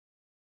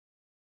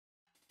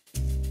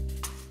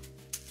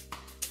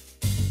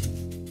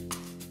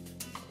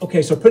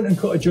Okay, so print and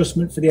cut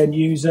adjustment for the end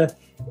user.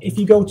 If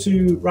you go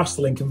to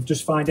Rasterlink and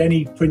just find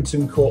any print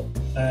and cut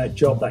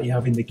job that you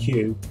have in the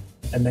queue,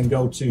 and then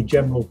go to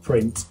general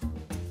print,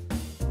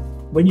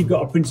 when you've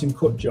got a print and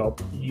cut job,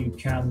 you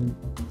can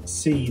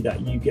see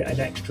that you get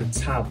an extra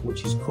tab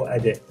which is cut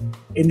edit.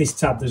 In this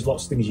tab there's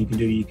lots of things you can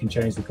do. You can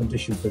change the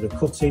condition for the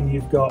cutting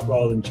you've got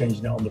rather than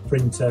changing it on the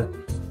printer.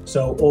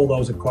 So all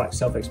those are quite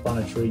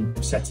self-explanatory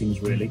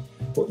settings really.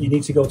 But you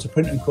need to go to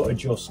print and cut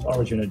adjust,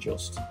 origin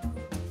adjust.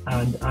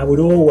 And I would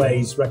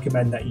always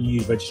recommend that you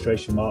use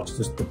registration marks.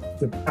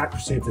 The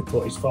accuracy of the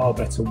cut is far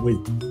better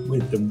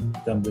with them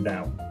than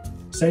without.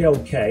 Say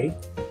OK,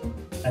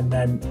 and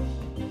then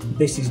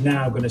this is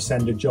now going to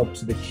send a job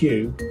to the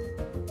queue,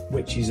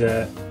 which is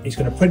it's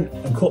going to print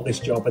and cut this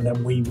job, and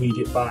then we read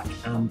it back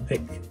and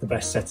pick the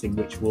best setting,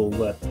 which we'll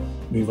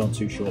move on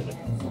to shortly.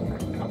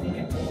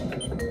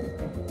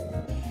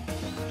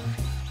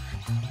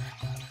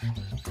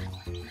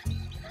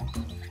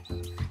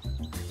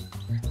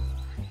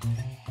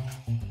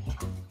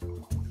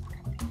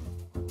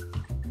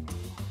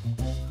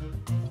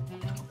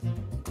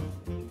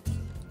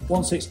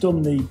 Once it's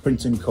done the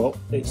print and cut,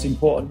 it's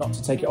important not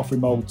to take it off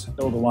remote,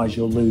 otherwise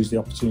you'll lose the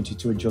opportunity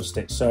to adjust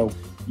it. So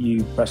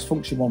you press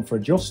function 1 for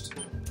adjust,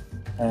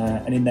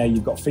 and in there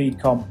you've got feed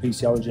comp,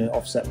 PC origin,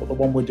 offset, but the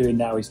one we're doing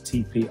now is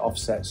TP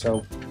offset.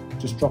 So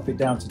just drop it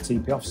down to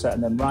TP offset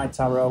and then right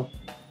arrow,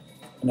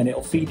 and then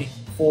it'll feed it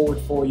forward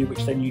for you,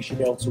 which then you should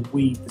be able to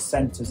weed the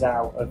centers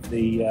out of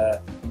the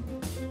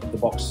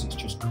boxes it's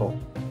just cut.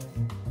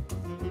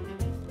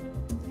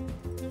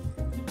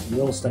 So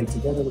they all stay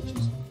together, which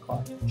is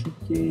quite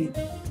tricky.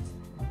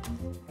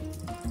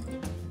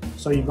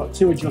 So you've got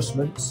two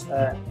adjustments,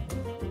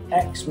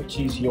 X, which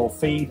is your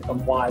feed,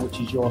 and Y, which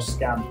is your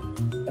scan.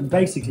 And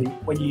basically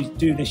when you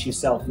do this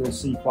yourself, you'll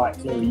see quite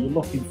clearly you're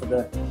looking for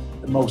the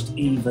most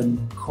even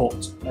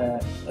cut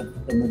and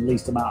the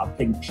least amount of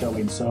pink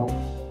showing. So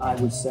I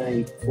would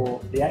say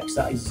for the X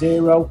that is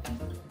 0.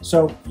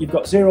 So you've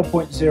got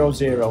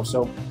 0.00,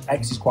 so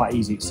X is quite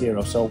easy, it's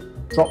 0. So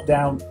drop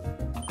down,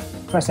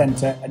 press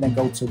enter, and then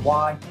go to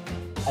Y,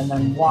 and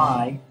then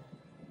Y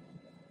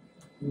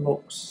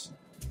looks,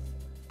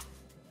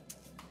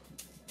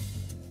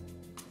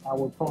 I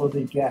would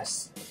probably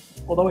guess,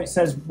 although it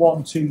says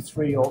 1, 2,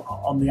 3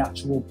 on the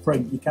actual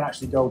print, you can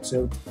actually go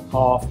to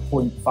half,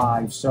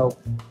 0.5. So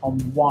on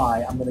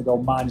Y, I'm going to go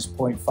minus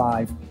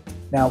 0.5.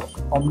 Now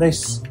on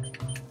this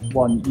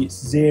one,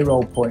 it's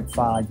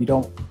 0.5. You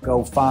don't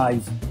go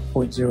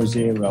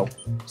 5.00.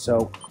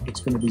 So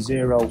it's going to be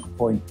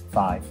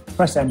 0.5.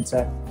 Press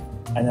enter,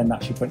 and then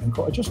that's your print and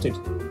cut adjusted.